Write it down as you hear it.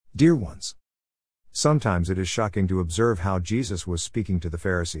Dear ones, sometimes it is shocking to observe how Jesus was speaking to the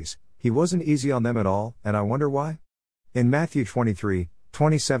Pharisees. He wasn't easy on them at all, and I wonder why? In Matthew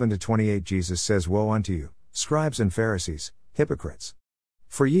 23:27-28 Jesus says, "Woe unto you, scribes and Pharisees, hypocrites!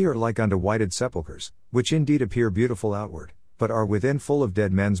 For ye are like unto whited sepulchres, which indeed appear beautiful outward, but are within full of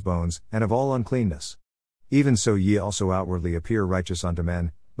dead men's bones, and of all uncleanness. Even so ye also outwardly appear righteous unto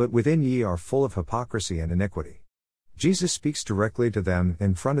men, but within ye are full of hypocrisy and iniquity." Jesus speaks directly to them,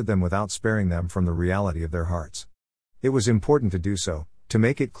 confronted them without sparing them from the reality of their hearts. It was important to do so, to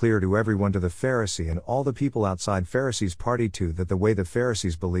make it clear to everyone, to the Pharisee and all the people outside Pharisees' party too, that the way the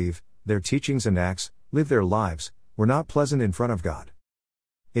Pharisees believe, their teachings and acts, live their lives, were not pleasant in front of God.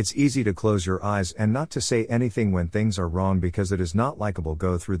 It's easy to close your eyes and not to say anything when things are wrong because it is not likable.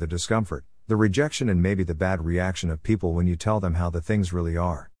 Go through the discomfort, the rejection, and maybe the bad reaction of people when you tell them how the things really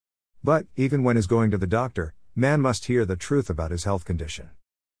are. But, even when is going to the doctor, man must hear the truth about his health condition.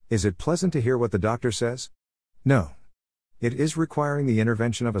 Is it pleasant to hear what the doctor says? No. It is requiring the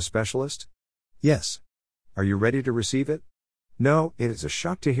intervention of a specialist? Yes. Are you ready to receive it? No, it is a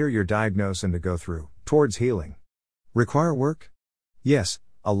shock to hear your diagnosis and to go through, towards healing. Require work? Yes,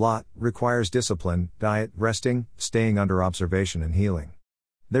 a lot. Requires discipline, diet, resting, staying under observation, and healing.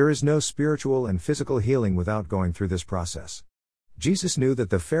 There is no spiritual and physical healing without going through this process. Jesus knew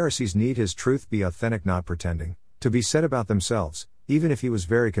that the Pharisees need his truth be authentic, not pretending, to be said about themselves, even if he was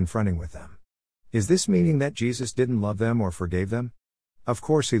very confronting with them. Is this meaning that Jesus didn't love them or forgave them? Of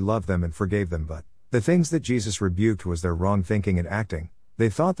course he loved them and forgave them, but the things that Jesus rebuked was their wrong thinking and acting. They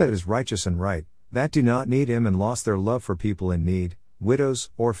thought that is righteous and right, that do not need him, and lost their love for people in need,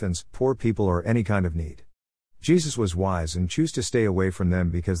 widows, orphans, poor people, or any kind of need. Jesus was wise and chose to stay away from them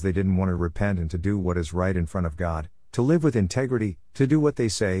because they didn't want to repent and to do what is right in front of God, to live with integrity, to do what they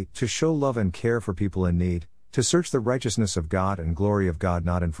say, to show love and care for people in need, to search the righteousness of God and glory of God,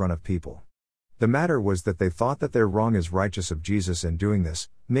 not in front of people. The matter was that they thought that their wrong is righteous of Jesus, and doing this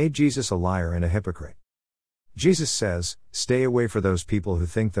made Jesus a liar and a hypocrite. Jesus says, stay away from those people who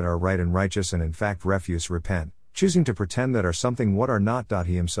think that are right and righteous and in fact refuse repent, choosing to pretend that are something what are not.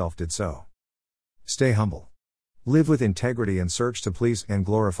 He himself did so. Stay humble. Live with integrity and search to please and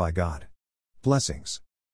glorify God. Blessings.